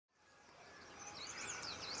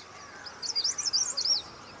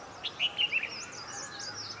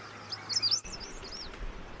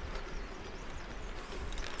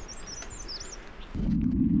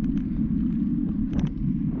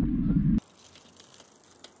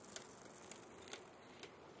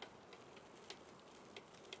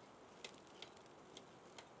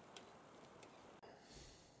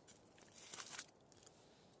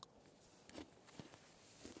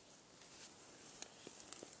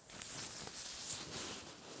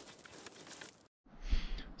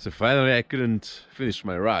So finally I couldn't finish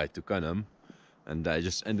my ride to Kanam, and I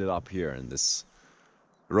just ended up here in this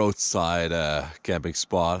roadside camping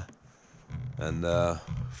spot. And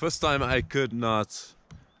first time I did not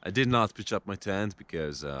pitch up my tent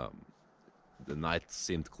because the night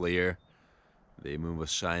seemed clear, the moon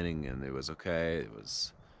was shining and it was okay.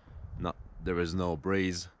 There was no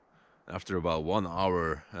breeze. After about 1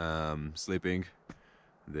 hour sleeping,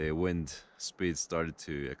 the wind speed started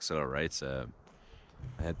to accelerate, so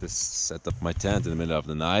I had to set up my tent in the middle of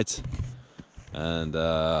the night, and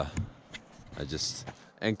I just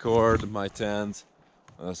anchored my tent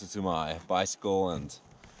also to my bicycle and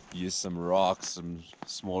used some rocks, some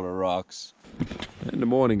smaller rocks. In the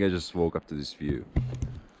morning I just woke up to this view.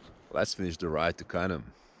 Let's finish the ride to Kanam.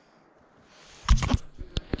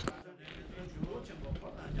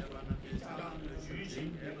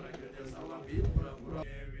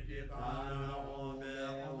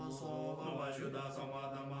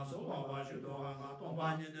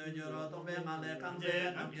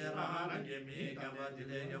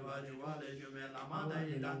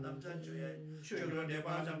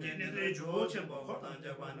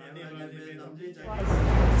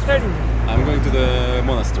 I'm going to the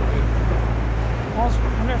monastery.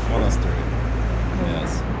 Monastery.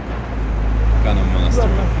 Yes. Kanam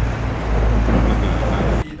Monastery.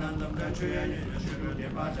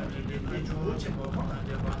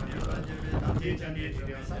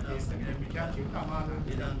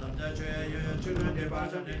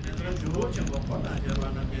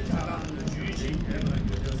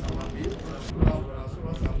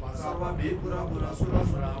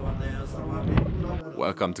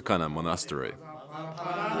 Welcome to Kanam Monastery.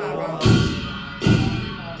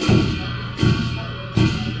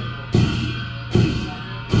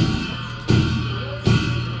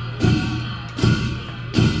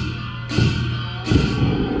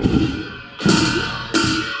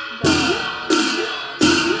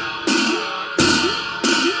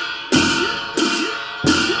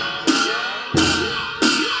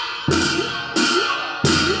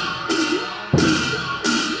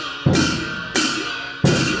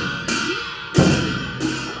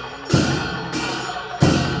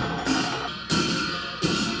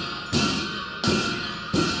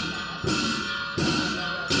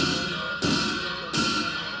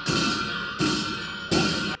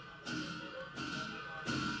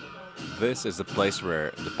 This is the place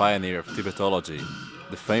where the pioneer of Tibetology,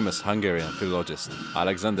 the famous Hungarian philologist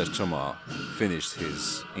Csoma finished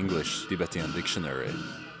his English Tibetan dictionary.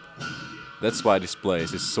 That's why this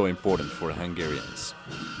place is so important for Hungarians.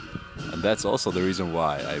 And that's also the reason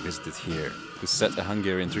why I visited here, to set a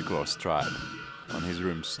Hungarian tricolor stripe on his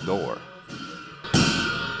room's door.